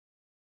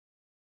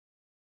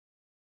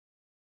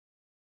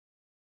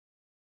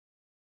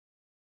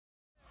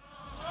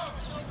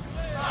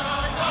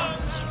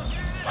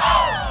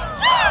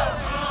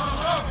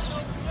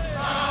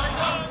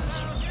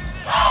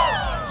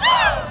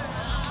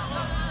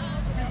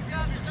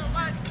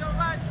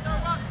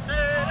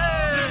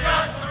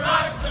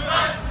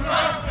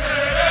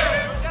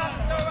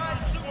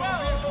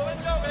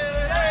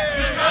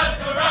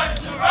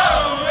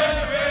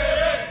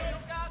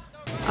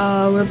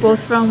We're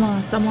both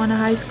from Samoan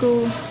High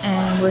School,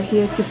 and we're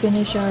here to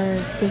finish our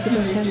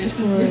physical test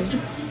for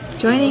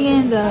joining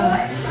in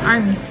the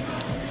Army.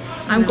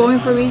 I'm going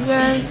for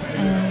reserve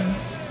and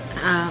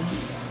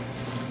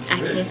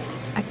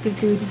active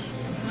duty.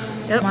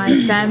 Yep. My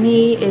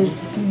family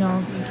is,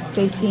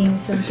 facing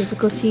some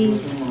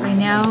difficulties right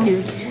now.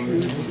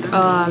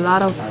 A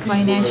lot of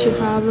financial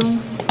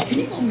problems,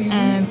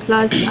 and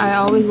plus I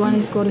always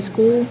wanted to go to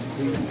school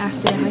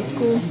after high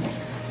school.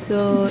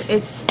 So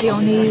it's the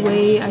only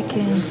way I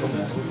can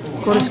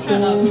go to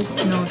school,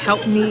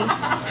 help me.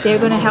 They're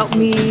gonna help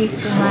me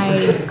with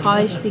my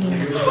college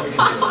things.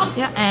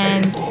 Yeah,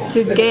 and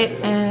to get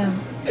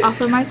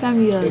offer my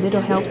family a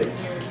little help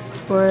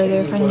for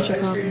their financial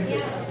problems.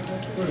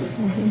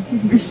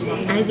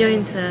 I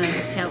joined to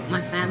help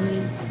my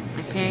family,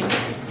 my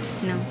parents,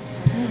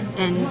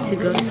 and to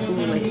go to school,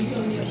 like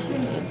what she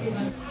said.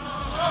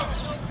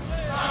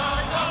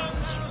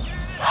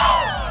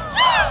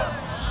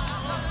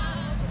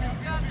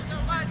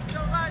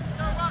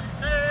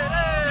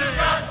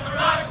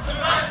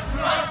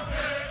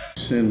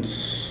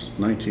 Since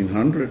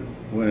 1900,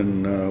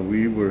 when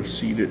we were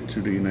ceded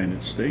to the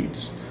United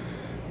States,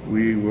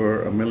 we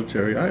were a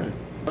military island.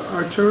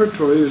 Our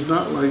territory is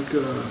not like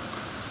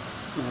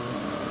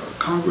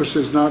Congress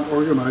has not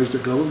organized a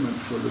government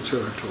for the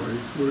territory.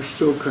 We're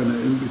still kind of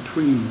in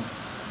between,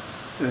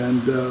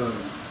 and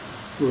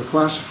we're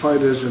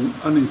classified as an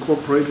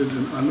unincorporated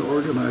and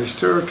unorganized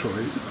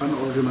territory.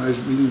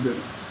 Unorganized meaning that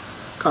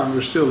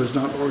Congress still has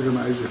not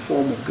organized a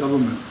formal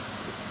government.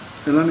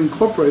 And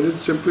unincorporated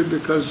simply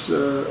because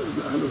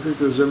I don't think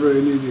there's ever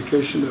any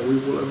indication that we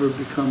will ever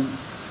become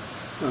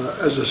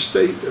as a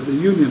state of the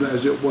Union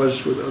as it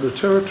was with other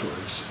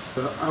territories.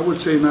 I would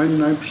say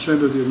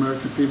 99% of the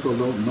American people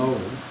don't know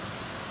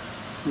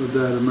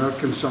that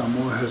American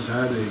Samoa has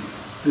had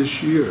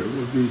this year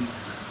will be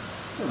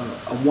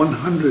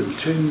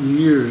 110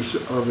 years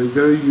of a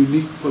very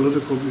unique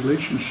political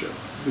relationship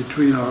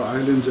between our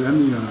islands and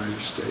the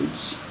United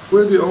States.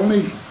 We're the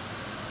only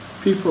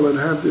people that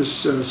have this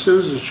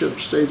citizenship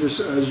status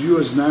as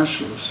U.S.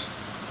 nationals,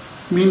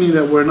 meaning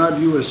that we're not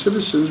U.S.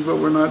 citizens, but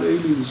we're not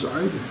aliens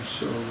either,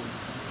 so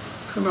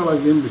kind of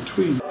like in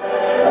between.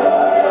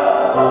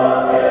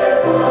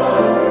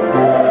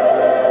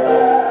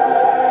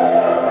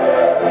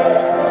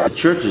 The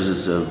churches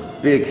is a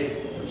big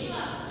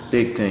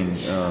thing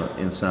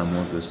in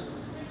Samoa, because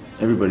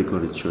everybody go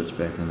to church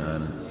back in the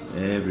island.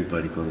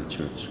 Everybody go to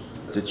church.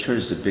 The church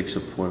is a big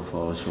support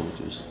for our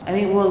soldiers. I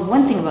mean, well,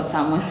 one thing about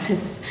Samoans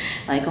is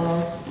like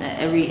almost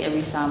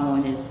every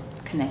Samoan is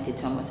connected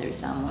to almost every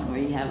Samoan, where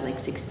you have like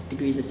 6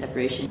 degrees of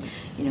separation.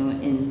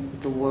 In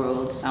the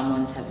world,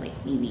 Samoans have like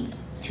maybe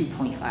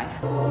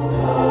 2.5.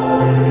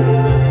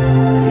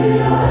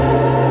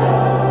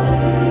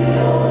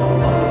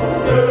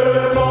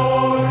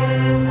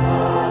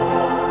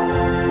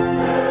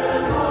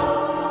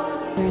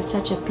 There is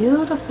such a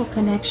beautiful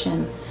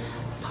connection,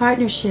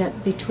 partnership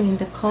between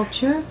the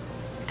culture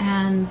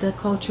and the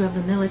culture of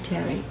the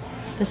military.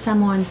 The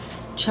Samoan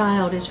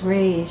child is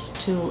raised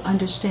to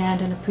understand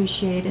and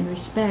appreciate and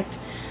respect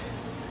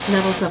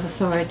levels of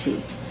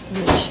authority,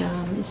 which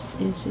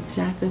is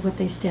exactly what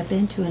they step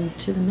into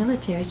the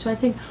military. So I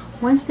think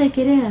once they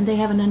get in, they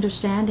have an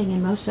understanding,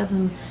 and most of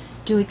them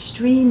do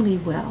extremely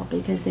well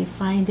because they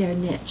find their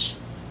niche.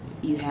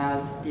 You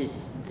have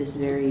this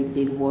very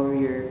big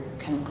warrior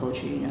kind of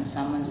culture.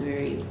 Someone's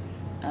very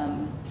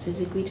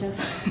physically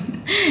tough.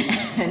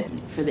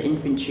 And for the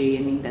infantry,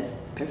 I mean, that's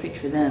perfect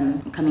for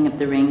them. Coming up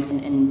the ranks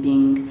and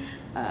being,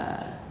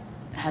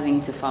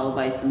 having to follow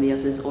by somebody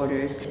else's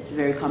orders. It's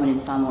very common in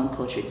Samoan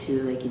culture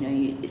too. Like,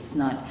 it's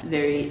not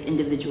very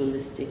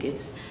individualistic.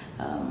 It's,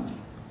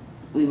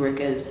 we work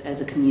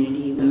as a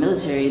community. The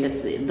military,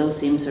 that's those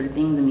same sort of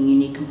things. I mean, you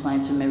need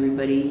compliance from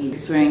everybody. You're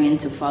swearing in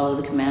to follow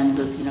the commands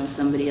of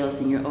somebody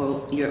else, and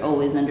you're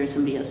always under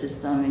somebody else's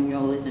thumb, and you're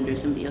always under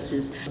somebody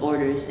else's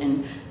orders.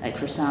 And like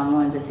for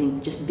Samoans, I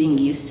think just being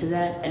used to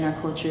that in our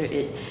culture,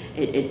 it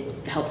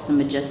helps them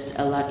adjust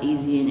a lot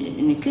easier.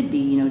 And it could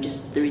be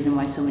just the reason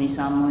why so many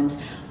Samoans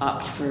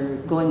opt for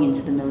going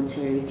into the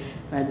military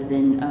rather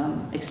than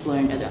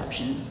exploring other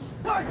options.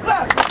 1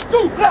 clap,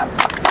 2 clap,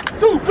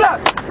 2 clap.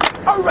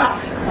 All right.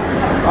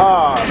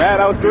 Oh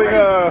man, I was doing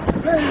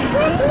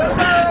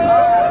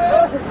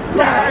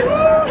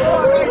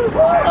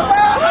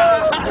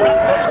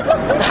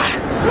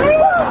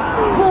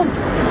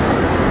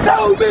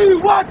Tell me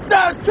what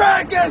the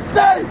dragon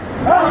say.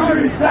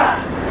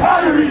 Harita,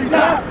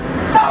 Harita.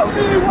 Tell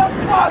me what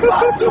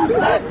Mamasu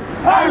said.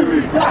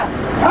 Harita,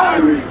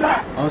 Harita.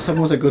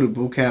 Sometimes I go to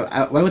boot camp.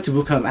 When I went to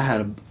boot camp, I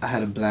had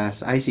a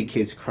blast. I see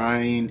kids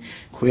crying,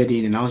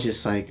 quitting, and I was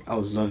just like, I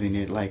was loving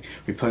it. Like,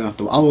 we playing off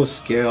the. I was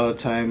scared all the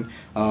time.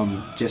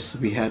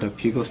 We had a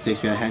Pugo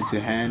sticks, we had hand to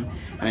hand,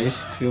 and I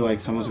just feel like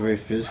someone's very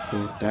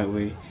physical that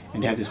way.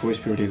 And they have this war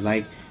spirit. They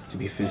like to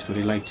be physical.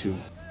 They like to,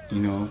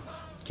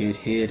 get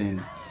hit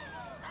and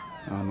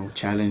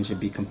challenge and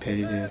be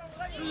competitive.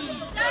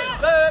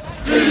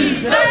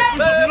 Easy,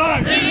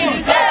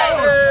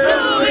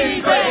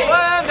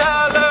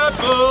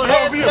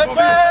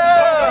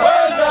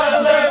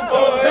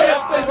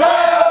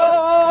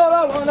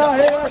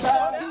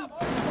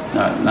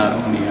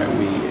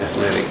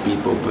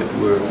 people, but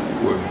we're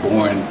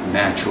born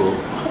natural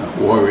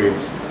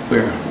warriors.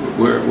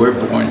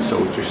 We're born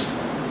soldiers.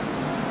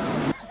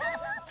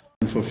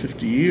 For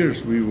 50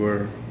 years, we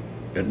were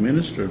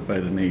administered by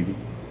the Navy.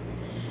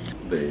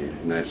 The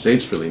United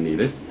States really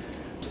needed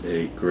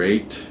a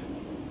great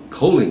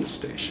coaling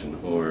station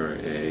or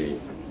a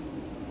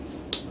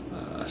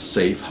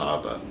safe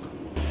harbor.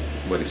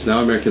 What is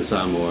now American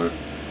Samoa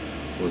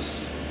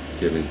was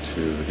given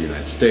to the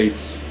United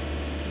States,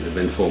 and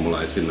then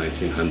formalized in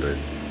 1900.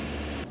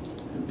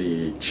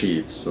 The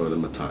chiefs, or the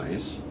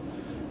Matais,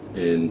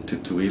 in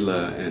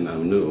Tutuila and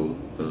Aunu,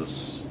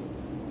 those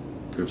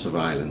groups of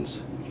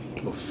islands,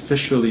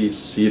 officially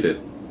ceded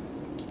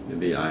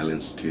the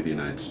islands to the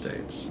United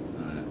States.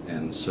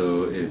 And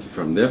so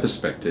from their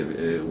perspective,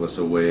 it was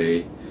a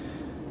way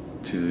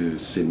to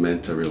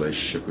cement a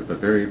relationship with a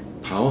very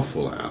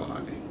powerful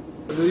ally.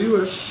 The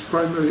U.S.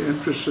 primary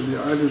interest in the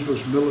islands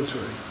was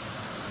military.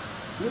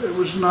 It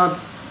was not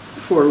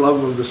for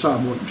love of the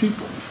Samoan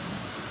people.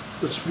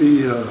 Let's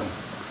be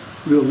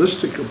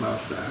realistic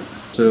about that.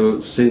 So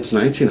since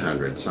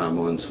 1900,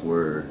 Samoans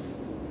were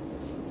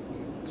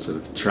sort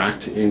of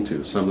tracked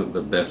into, some of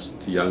the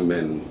best young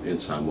men in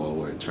Samoa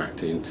were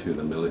tracked into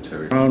the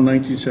military. Around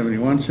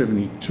 1971,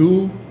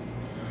 72,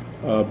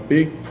 a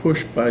big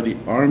push by the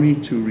Army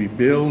to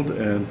rebuild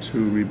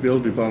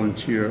the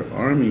volunteer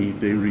army.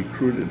 They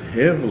recruited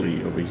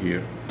heavily over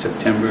here.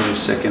 September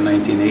 2nd,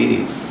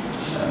 1980,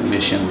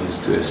 mission was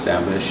to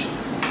establish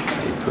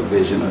a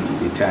provisional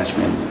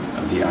detachment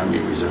of the Army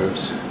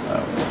Reserves,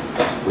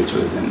 which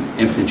was an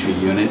infantry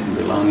unit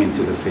belonging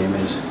to the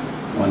famous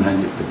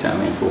 100th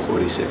Battalion,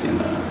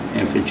 442nd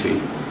Infantry.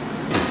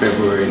 In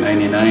February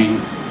 99,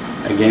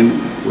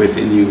 again with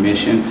a new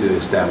mission to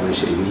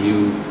establish a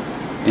new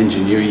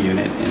engineer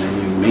unit and a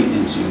new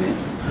maintenance unit.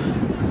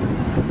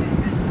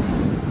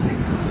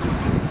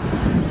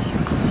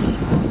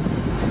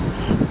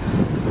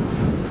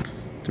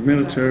 The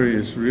military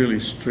is really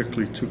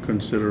strictly two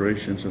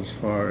considerations as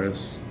far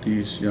as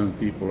these young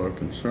people are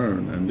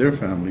concerned, and their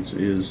families,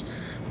 is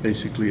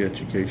basically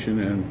education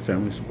and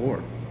family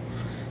support.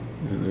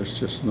 And there's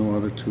just no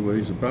other two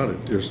ways about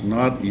it. There's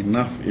not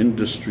enough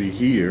industry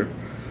here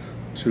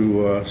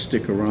to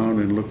stick around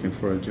and looking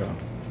for a job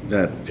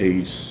that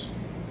pays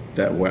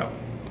that well.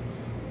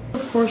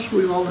 Of course,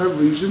 we all have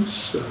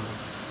reasons,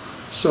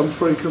 some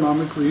for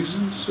economic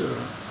reasons,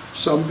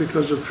 some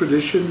because of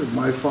tradition.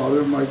 My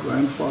father, my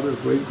grandfather,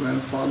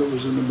 great-grandfather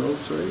was in the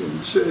military. And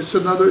it's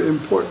another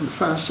important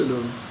facet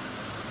of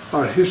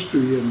our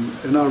history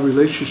and our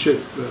relationship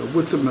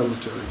with the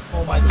military.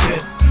 On my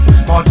chest,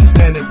 marching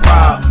standing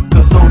proud,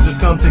 the soldiers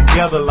come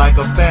together like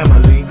a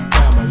family.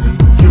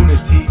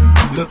 Unity,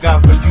 look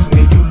out for you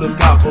and you look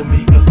out for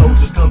me. The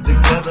soldiers come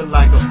together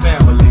like a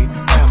family.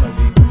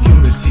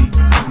 Unity,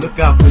 look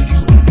out for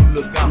you and you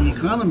look out for me. The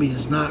economy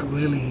is not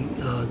really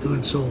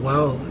doing so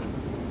well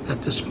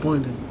at this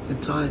point in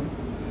time.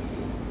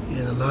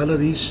 And a lot of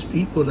these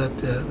people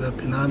that have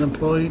been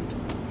unemployed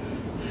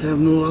have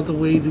no other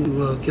way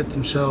to get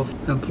themselves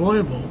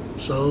employable.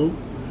 So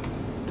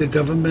the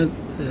government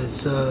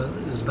is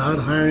not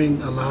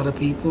hiring a lot of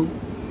people,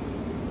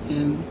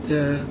 and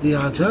the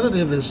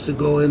alternative is to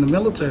go in the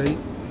military,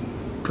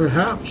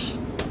 perhaps,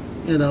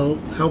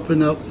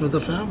 helping out with the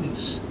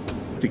families.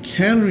 The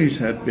canneries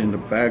had been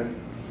the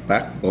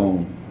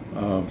backbone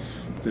of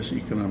this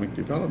economic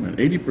development.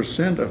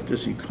 80% of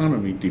this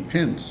economy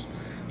depends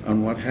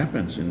on what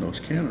happens in those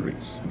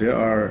canneries. There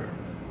are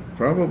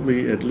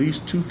probably at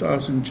least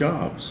 2,000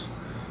 jobs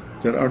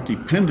that are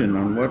dependent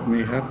on what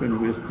may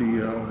happen with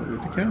the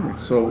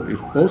canneries. So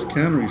if both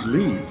canneries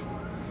leave,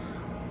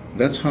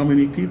 that's how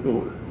many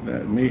people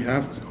that may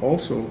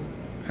also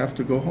have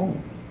to go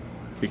home,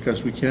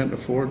 because we can't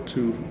afford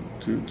to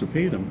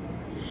pay them.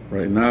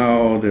 Right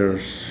now,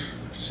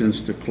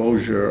 since the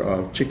closure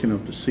of Chicken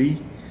of the Sea,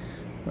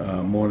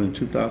 more than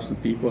 2,000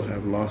 people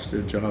have lost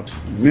their jobs.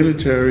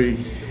 Military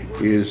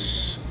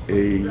is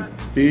a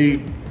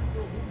big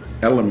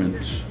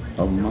element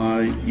of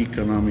my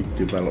economic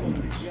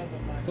development.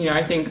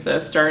 I think the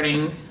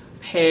starting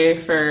pay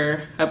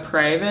for a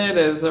private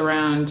is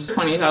around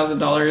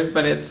 $20,000,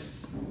 but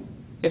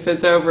if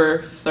it's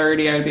over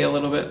 30, I'd be a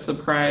little bit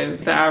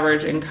surprised. The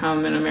average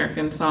income in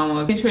American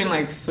Samoa is between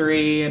like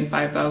 $3,000 and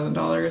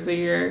 $5,000 a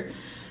year.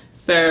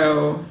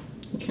 So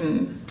you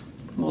can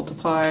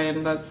multiply,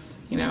 and that's,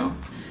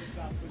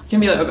 can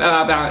be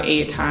about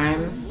 8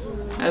 times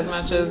as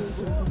much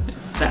as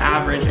the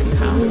average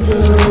income.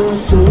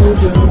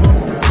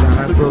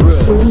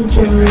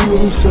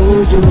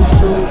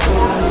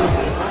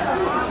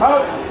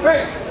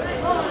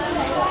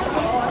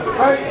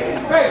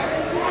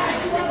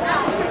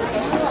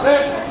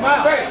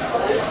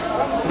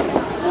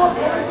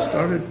 I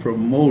started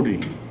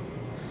promoting,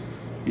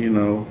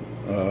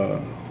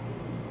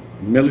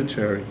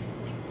 military,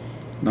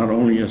 not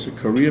only as a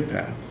career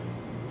path,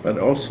 but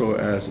also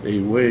as a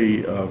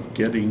way of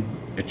getting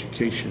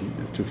education,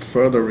 to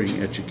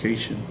furthering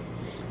education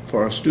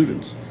for our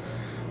students.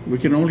 We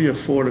can only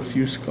afford a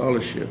few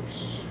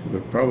scholarships.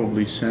 We'll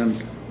probably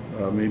send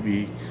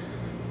maybe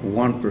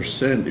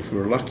 1%, if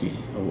we're lucky,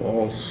 of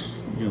all,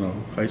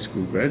 high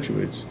school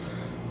graduates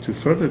to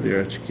further their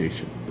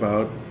education.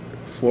 About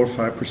 4 or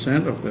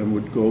 5% of them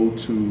would go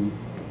to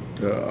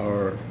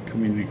our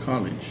community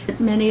college.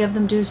 Many of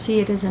them do see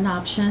it as an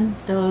option,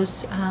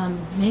 those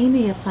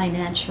mainly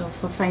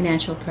for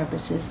financial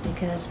purposes,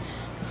 because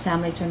the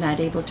families are not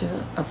able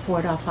to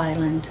afford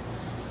off-island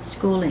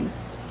schooling.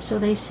 So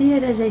they see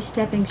it as a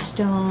stepping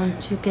stone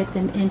to get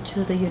them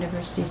into the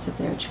universities of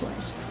their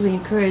choice. We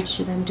encourage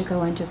them to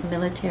go into the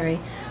military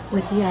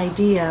with the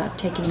idea of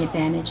taking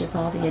advantage of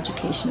all the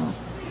educational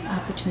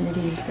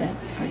opportunities that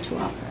are to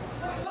offer.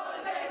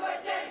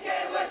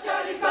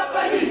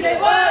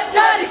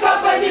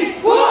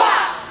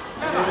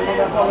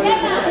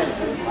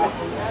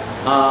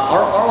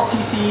 Our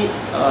ROTC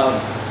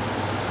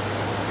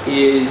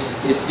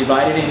is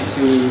divided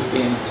into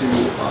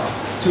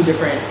two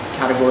different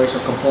categories or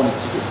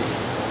components, you could say.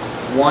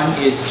 One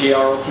is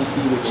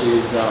JROTC, which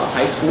is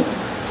high school.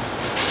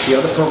 The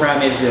other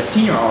program is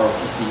senior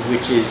ROTC,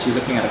 which is you're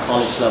looking at a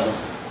college level.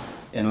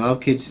 And a lot of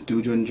kids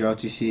do join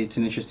JROTC. It's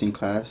an interesting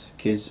class.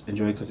 Kids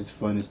enjoy it because it's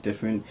fun, it's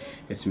different.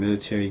 It's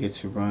military, you get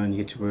to run, you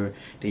get to wear,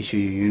 they issue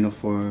you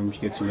uniforms,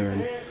 you get to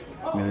learn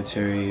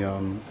military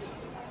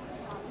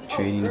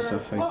training and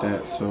stuff like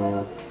that.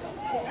 So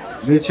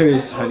military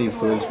is highly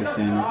influenced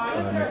within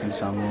American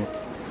Samoa.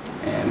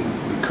 And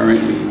we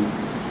currently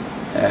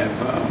have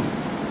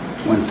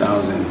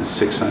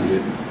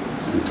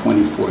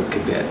 1,624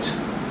 cadets,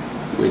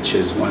 which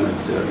is one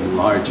of the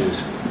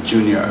largest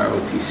junior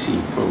ROTC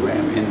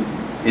program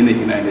in the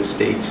United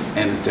States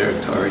and the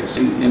territories.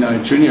 In our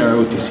junior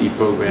ROTC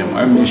program,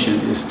 our mission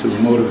is to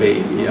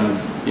motivate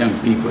young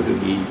people to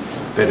be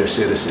better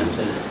citizens.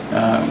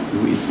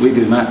 We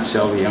do not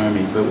sell the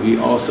Army, but we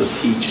also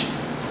teach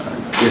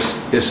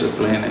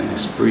discipline and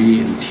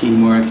esprit and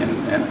teamwork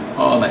and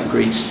all that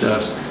great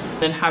stuff.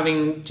 And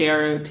having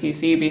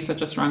JROTC be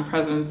such a strong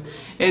presence,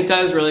 it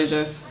does really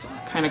just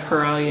kind of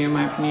corral you, in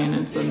my opinion,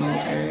 into the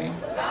military.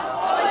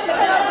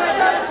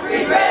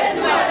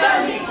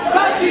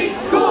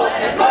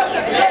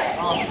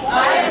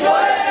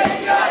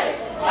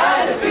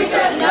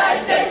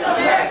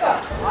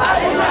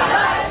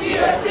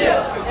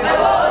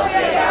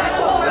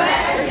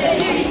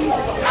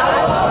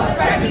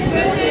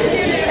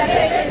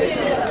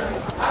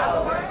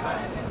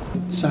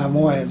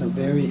 Samoa has a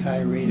very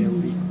high rate of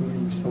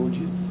recruiting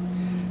soldiers.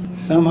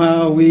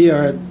 Somehow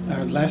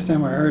last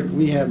time I heard,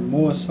 we have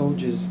more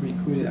soldiers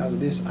recruited out of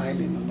this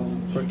island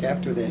alone per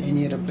capita than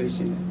any other place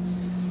in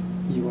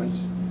the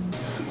U.S.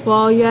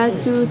 Well, you had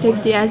to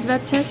take the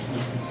ASVAB test.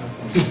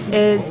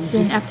 It's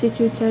an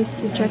aptitude test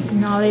to check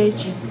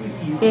knowledge.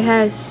 It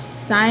has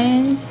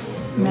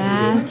science,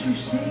 math,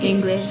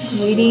 English,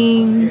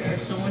 reading,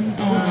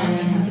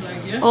 and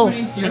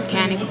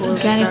mechanical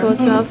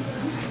stuff.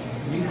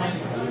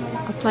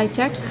 Applied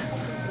tech,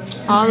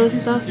 all this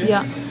stuff,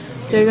 yeah.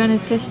 They're gonna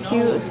test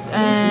you,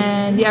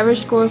 and the average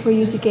score for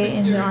you to get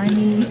in the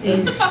Army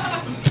is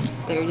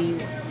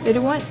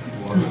 31.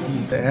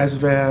 The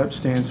ASVAB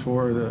stands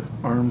for the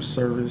Armed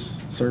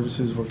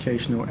Services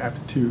Vocational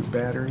Aptitude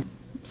Battery.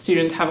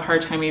 Students have a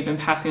hard time even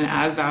passing the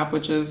ASVAB,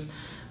 which is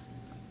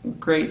a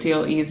great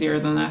deal easier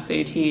than the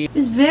SAT. It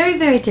was very,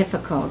 very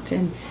difficult,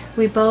 and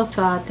we both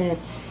thought that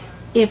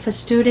if a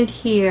student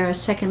here, a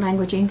second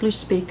language English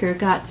speaker,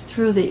 got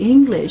through the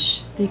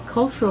English, the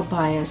cultural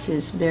bias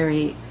is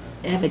very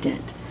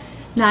evident.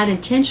 Not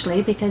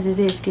intentionally, because it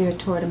is geared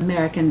toward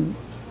American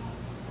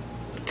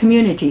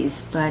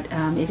communities, but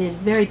it is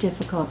very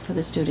difficult for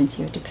the students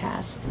here to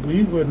pass.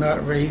 We were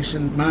not raised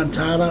in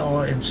Montana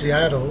or in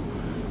Seattle,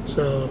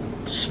 so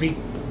to speak,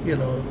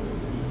 the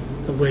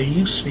way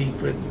you speak,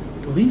 but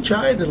we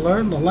tried to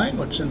learn the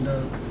language, and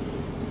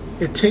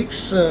it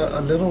takes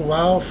a little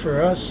while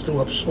for us to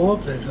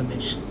absorb the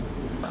information.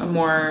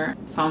 More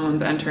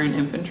Samoans enter in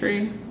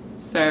infantry,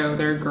 so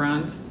they're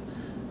grunts.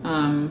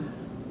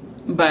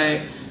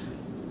 But,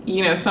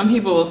 some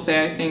people will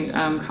say, I think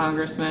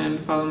Congressman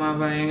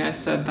Falumavaenga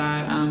said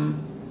that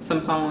some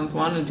Samoans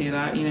want to do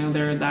that.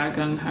 They're that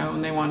gung-ho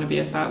and they want to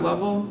be at that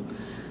level.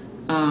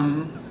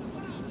 I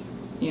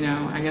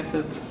guess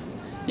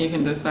you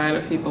can decide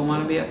if people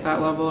want to be at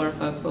that level or if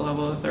that's the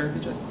level that they're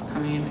just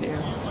coming into.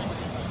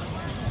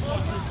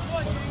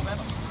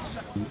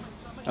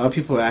 A lot of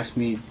people ask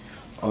me,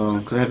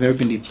 because I've never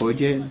been deployed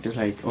yet, they're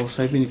like, oh,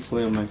 so I've been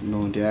deployed? I'm like,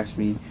 no. They ask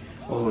me,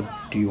 oh,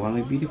 do you want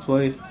to be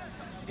deployed?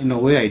 In a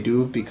way I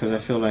do, because I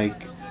feel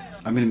like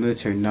I'm in the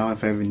military now.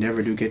 If I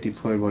never do get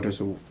deployed while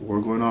there's a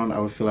war going on, I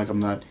would feel like I'm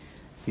not,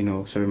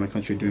 serving my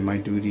country, doing my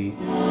duty.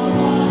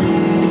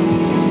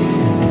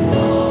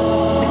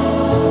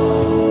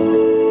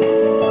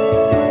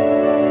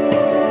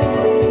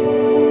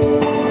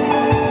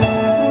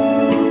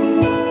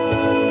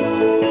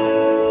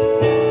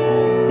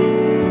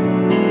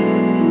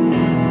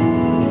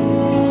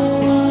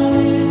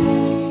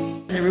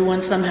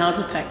 Somehow is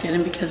affected,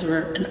 and because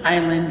we're an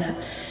island,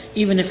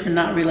 even if we're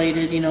not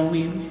related,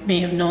 we may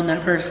have known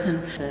that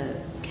person. The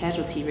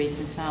casualty rates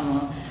in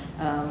Samoa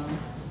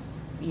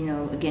you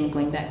know, again,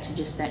 going back to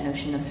just that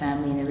notion of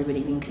family and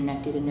everybody being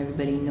connected and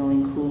everybody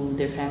knowing who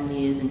their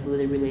family is and who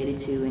they're related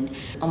to, and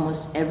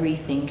almost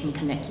everything can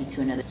connect you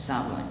to another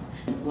Samoan.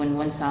 When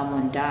one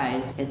Samoan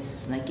dies,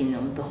 it's like, you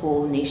know, the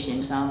whole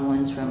nation,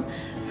 Samoans from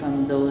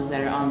those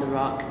that are on the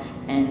rock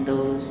and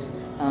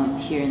those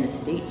here in the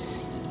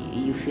States,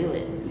 you feel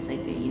it. It's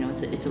like, you know,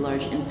 it's a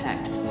large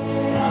impact.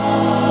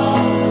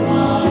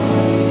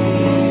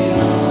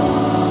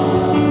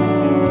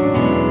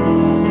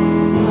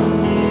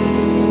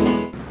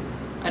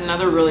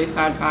 Another really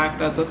sad fact,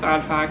 that's a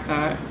sad fact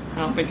that I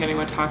don't think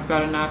anyone talks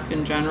about enough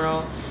in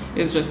general,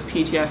 is just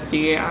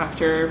PTSD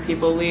after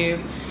people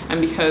leave. And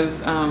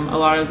because a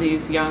lot of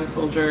these young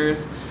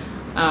soldiers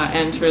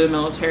enter the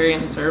military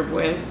and serve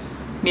with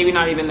maybe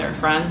not even their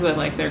friends, but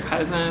like their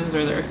cousins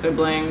or their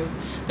siblings,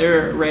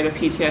 their rate of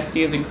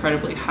PTSD is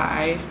incredibly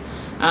high.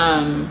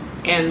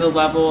 And the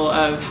level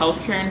of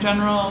healthcare in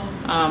general,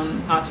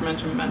 not to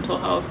mention mental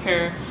health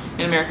care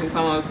in American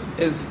Samoa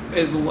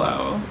is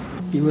low.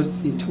 He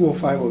was in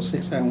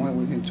 205-06, I went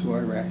with him to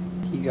Iraq.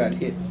 He got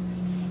hit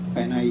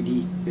by an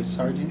IED. His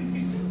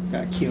sergeant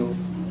got killed.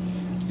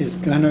 His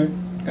gunner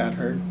got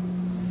hurt.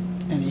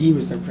 And he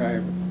was the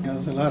driver. There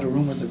was a lot of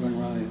rumors going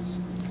around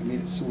he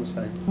committed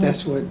suicide.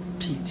 That's what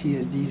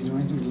PTSD is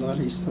doing to a lot of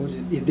these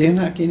soldiers. If they're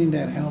not getting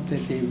that help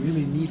that they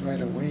really need right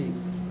away,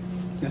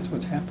 that's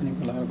what's happening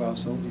with a lot of our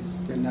soldiers.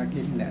 They're not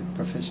getting that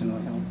professional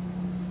help.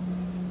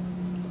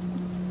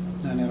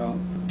 None at all.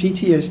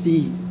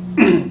 PTSD,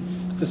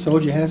 the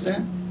soldier has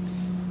that.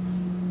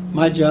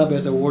 My job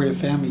as a warrior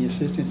family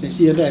assistant, and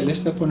see that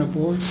list up on the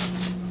board?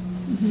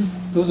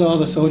 Those are all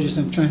the soldiers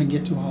I'm trying to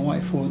get to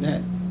Hawaii for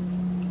that.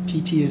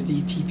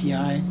 PTSD,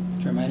 TPI,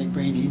 traumatic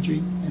brain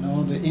injury, and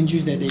all the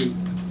injuries that they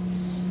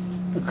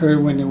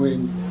occurred when they were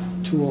in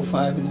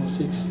 205 and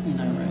 06 in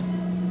Iraq.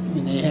 I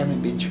mean, they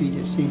haven't been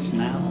treated since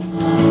now.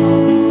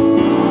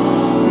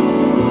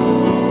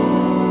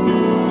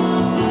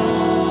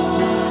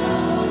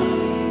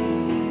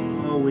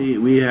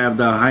 We have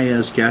the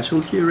highest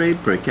casualty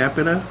rate per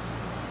capita,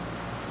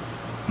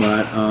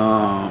 but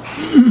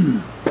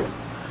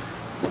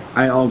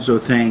I also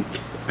think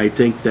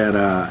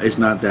that it's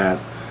not that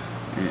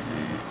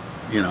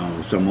you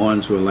know,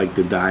 Samoans would like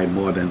to die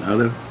more than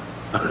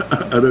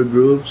other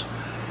groups,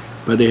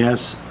 but it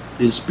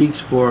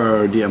speaks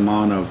for the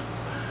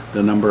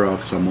number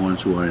of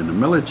Samoans who are in the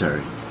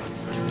military.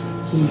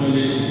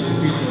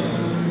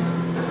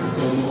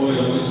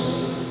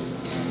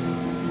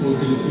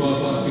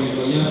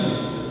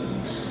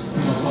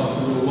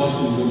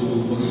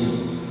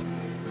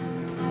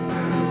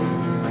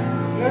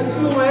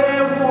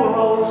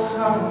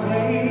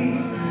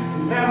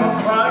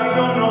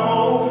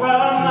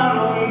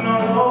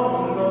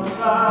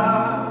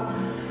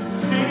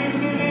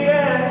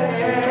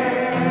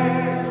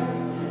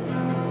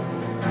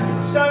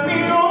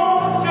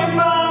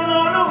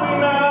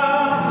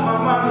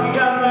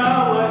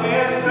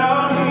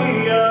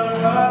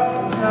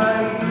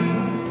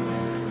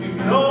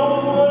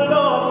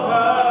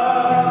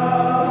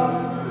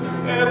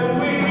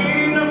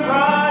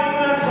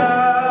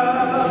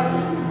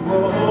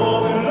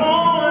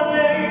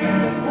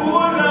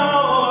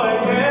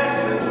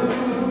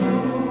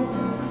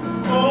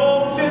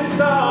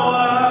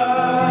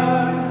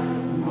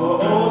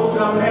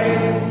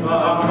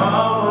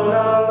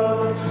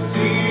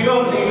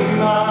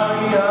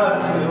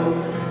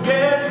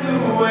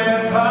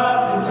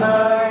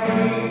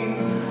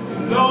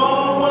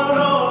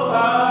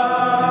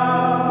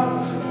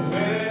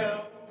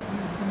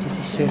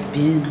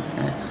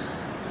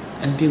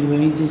 I've been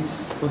wearing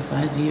this for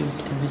 5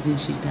 years, ever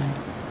since she died.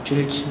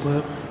 Church,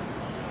 work,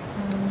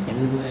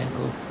 everywhere I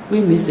go.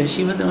 We miss her.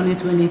 She was only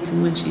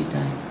 22 when she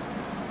died.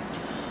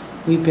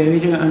 We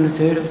buried her on the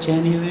 3rd of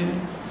January,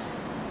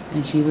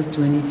 and she was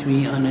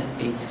 23 on the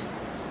 8th.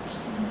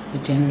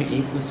 But January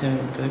 8th was her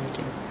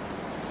birthday.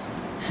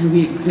 And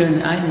we're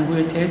an island,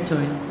 we're a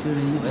territory to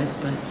the U.S.,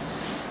 but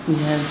we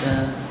have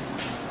the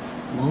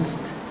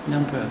most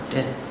number of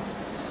deaths,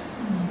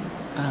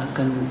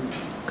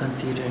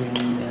 considering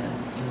the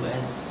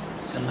U.S.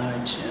 is a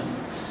large,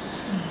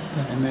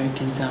 but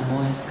American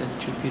Samoa has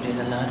contributed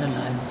a lot of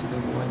lives to the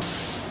war.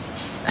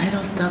 I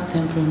don't stop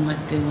them from what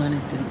they want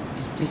to do.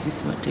 If this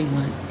is what they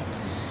want,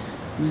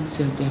 we'll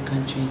serve their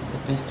country the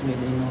best way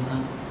they know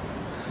how.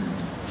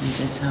 And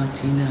that's how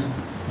Tina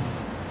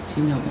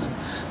was.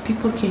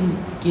 People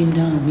came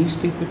down,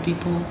 newspaper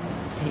people,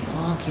 they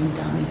all came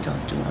down, they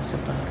talked to us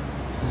about her.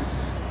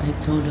 I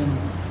told them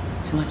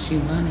it's what she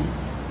wanted,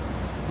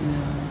 you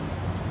know,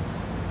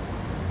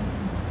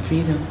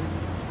 freedom.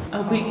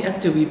 A week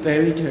after we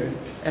buried her,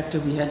 after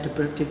we had the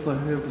birthday for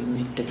her, we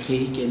made the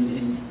cake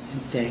and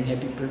sang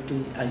happy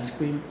birthday, ice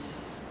cream.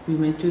 We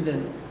went to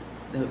the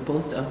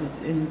post office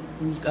and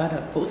we got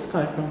a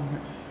postcard from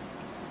her.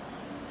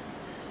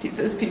 This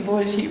was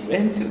before she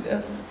went to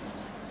the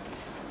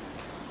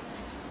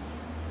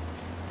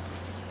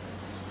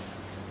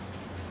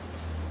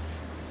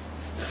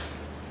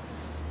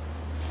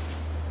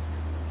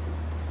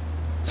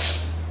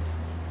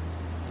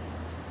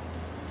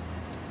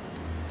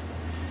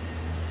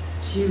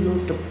She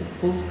wrote a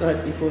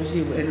postcard before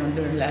she went on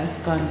her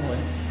last convoy.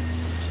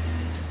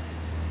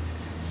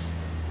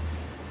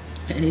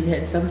 And it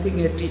had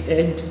something at the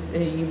end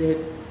saying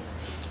that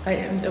I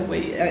am the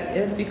way I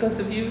am because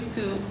of you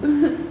too.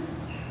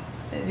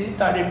 And it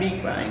started me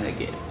crying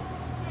again.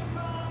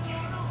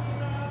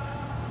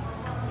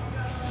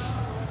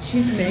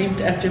 She's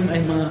named after my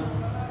mom,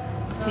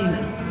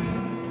 Tina.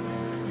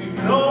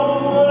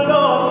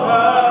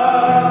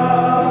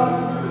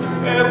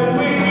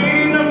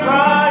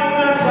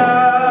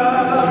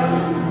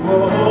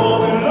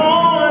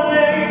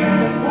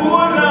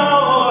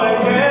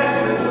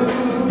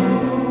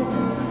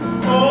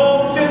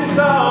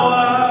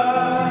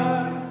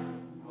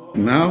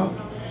 Now,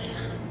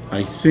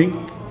 I think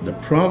the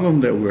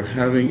problem that we're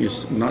having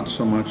is not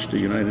so much the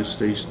United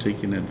States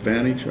taking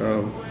advantage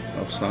of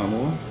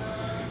Samoa,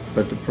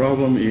 but the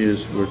problem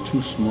is we're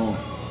too small.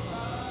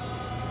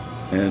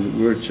 And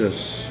we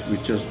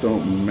just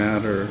don't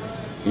matter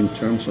in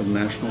terms of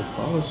national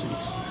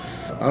policies.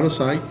 Out of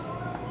sight,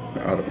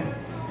 out of mind.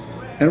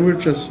 And we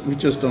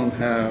just don't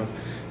have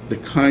the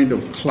kind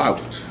of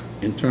clout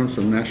in terms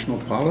of national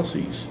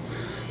policies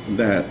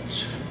that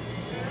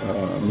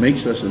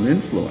makes us an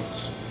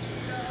influence.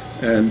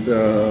 And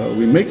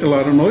we make a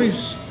lot of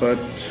noise, but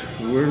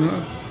we're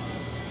not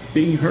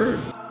being heard.